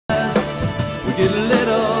get a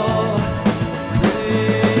little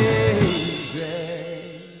crazy.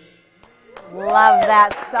 Love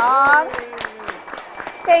that song.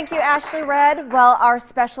 Thank you, Ashley Red. Well, our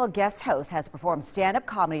special guest host has performed stand-up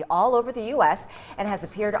comedy all over the U.S. and has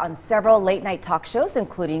appeared on several late-night talk shows,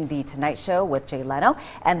 including The Tonight Show with Jay Leno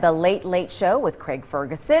and The Late Late Show with Craig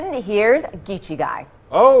Ferguson. Here's Geechy Guy.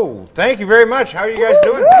 Oh, thank you very much. How are you guys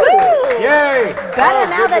doing? Yay! Better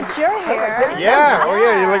now that you're here. Yeah. Oh,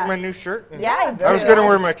 yeah. You like my new shirt? Yeah, I do. I was going to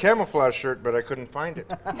wear my camouflage shirt, but I couldn't find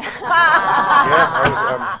it.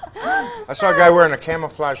 I saw a guy wearing a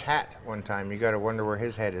camouflage hat one time. You got to wonder where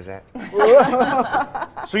his head is at.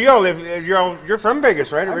 So you all live. You're from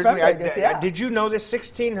Vegas, right? Originally, I'm from Vegas, yeah. Did you know this?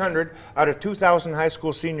 1,600 out of 2,000 high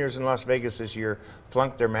school seniors in Las Vegas this year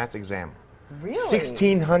flunked their math exam. Really?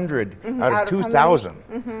 1,600 out of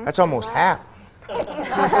 2,000. That's almost half.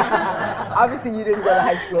 Obviously, you didn't go to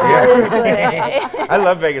high school. Yeah. I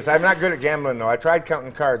love Vegas. I'm not good at gambling, though. I tried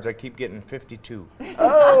counting cards. I keep getting 52.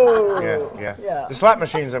 Oh. Yeah. The slot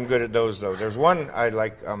machines, I'm good at those, though. There's one I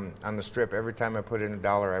like on the Strip. Every time I put in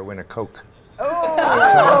 $1, I win a Coke. Oh,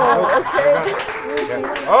 okay.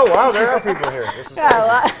 Yeah. Oh, wow, there are people here. This is crazy.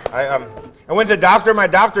 I went to the doctor. My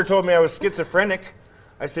doctor told me I was schizophrenic.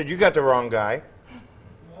 I said, you got the wrong guy.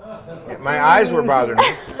 My eyes were bothering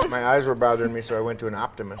me. My eyes were bothering me, so I went to an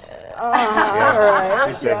optimist. Right.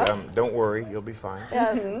 He said, don't worry, you'll be fine.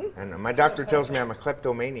 And my doctor tells me I'm a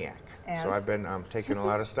kleptomaniac. So I've been taking a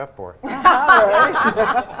lot of stuff for it.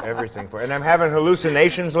 Everything for it. And I'm having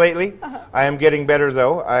hallucinations lately. I am getting better,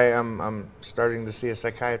 though. I'm starting to see a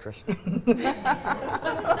psychiatrist. And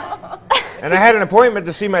I had an appointment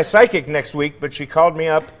to see my psychic next week, but she called me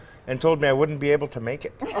up and told me I wouldn't be able to make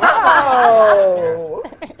it. Oh.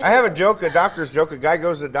 Yeah. I have a joke, a doctor's joke. A guy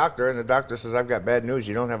goes to the doctor, and the doctor says, I've got bad news.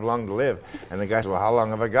 You don't have long to live. And the guy says, well, how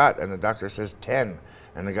long have I got? And the doctor says, 10.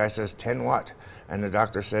 And the guy says, 10 what? And the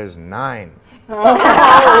doctor says, 9.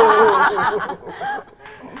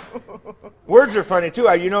 Words are funny,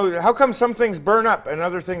 too. You know, how come some things burn up and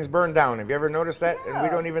other things burn down? Have you ever noticed that? And we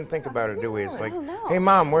don't even think about it, do we? It's like, hey,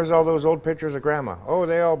 Mom, where's all those old pictures of Grandma? Oh,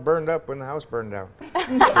 they all burned up when the house burned down.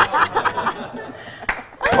 Am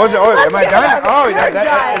I done? Oh,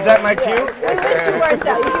 is that my cue? We wish you weren't,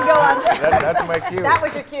 though. You can go on. That's my cue. That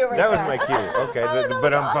was your cue right That was there. my cue. Okay,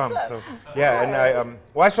 but I'm pumped. So, yeah, and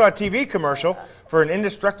I saw a TV commercial for an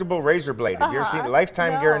indestructible razor blade. Have you ever seen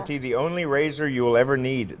Lifetime Guarantee, the only razor you will ever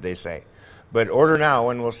need, they say. But order now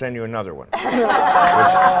and we'll send you another one. Which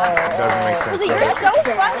doesn't make sense. So you're so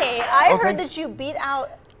funny. I heard that you beat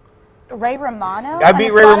out Ray Romano. I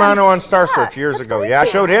beat Ray Romano on Star Search years ago. Yeah, I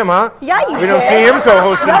showed him, huh? Yeah, you did. We don't see him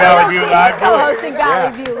co-hosting Valley View Live, do we? Co-hosting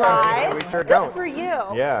Valley View Live. We sure Good don't. for you.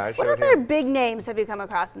 Yeah, I showed What other him. big names have you come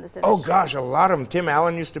across in this industry? Oh gosh, a lot of them. Tim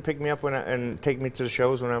Allen used to pick me up and take me to the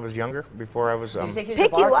shows when I was younger. Before I was. Pick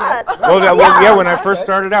you up. Well, when I first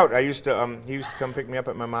started out, he used to come pick me up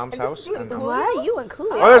at my mom's house. What? You and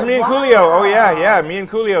Coolio? Oh, that's me and Coolio. Oh yeah, me and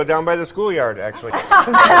Coolio down by the schoolyard, actually.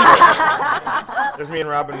 There's me and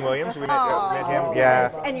Robin Williams. We met him. Yeah.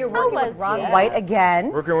 And you're working with Ron White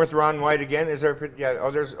again. Working with Ron White again. Is there? Yeah.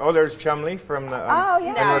 There's Chumley from the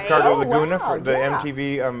and Nice. Ricardo Laguna for the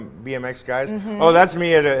MTV BMX guys. Oh, that's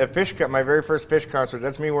me at a my very first Fish concert.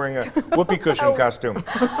 That's me wearing a whoopee cushion costume. Is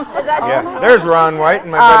that There's Ron White and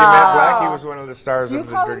my buddy Matt Black. He was one of the stars of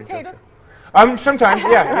the Dirty Talk Show. Sometimes,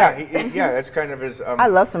 yeah. It's kind of his. I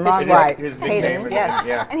love some Ron White. His nickname. Yes.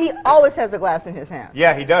 Yeah. And he always has a glass in his hand.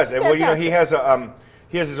 Yeah, he does. Well, you know, he has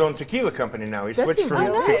his own tequila company now. He switched from I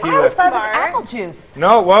tequila. always thought it was apple juice.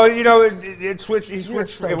 No, well, you know, it switched. He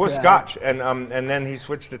switched. so It was good. Scotch, and then he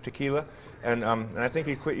switched to tequila, and I think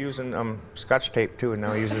he quit using Scotch tape too, and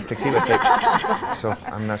now he uses tequila tape. So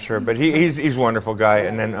I'm not sure, but he's a wonderful guy.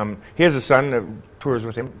 And then he has a son that tours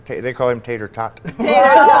with him. They call him Tater Tot.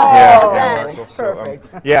 Yeah, Marshall. So,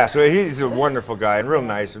 so he's a wonderful guy and real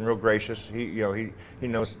nice and real gracious. He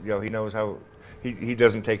knows how. He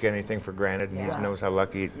doesn't take anything for granted, and he knows how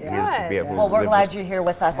lucky he is to be able to Well, we're live glad this. you're here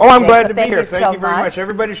with us Oh, I'm today, glad so to be here. Thank so you very much.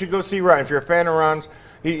 Everybody should go see Ron. If you're a fan of Ron's,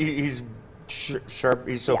 he's sharp.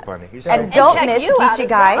 He's so funny. He's so And don't check miss you out Geechy as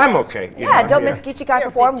Guy. I'm okay. Don't miss Geechy Guy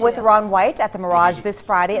perform with Ron White at the Mirage this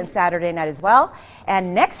Friday and Saturday night as well.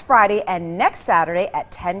 And next Friday and next Saturday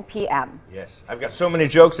at 10 p.m. Yes. I've got so many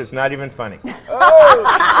jokes, it's not even funny.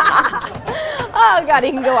 Oh, God,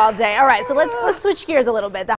 he can go all day. All right, so let's switch gears a little bit.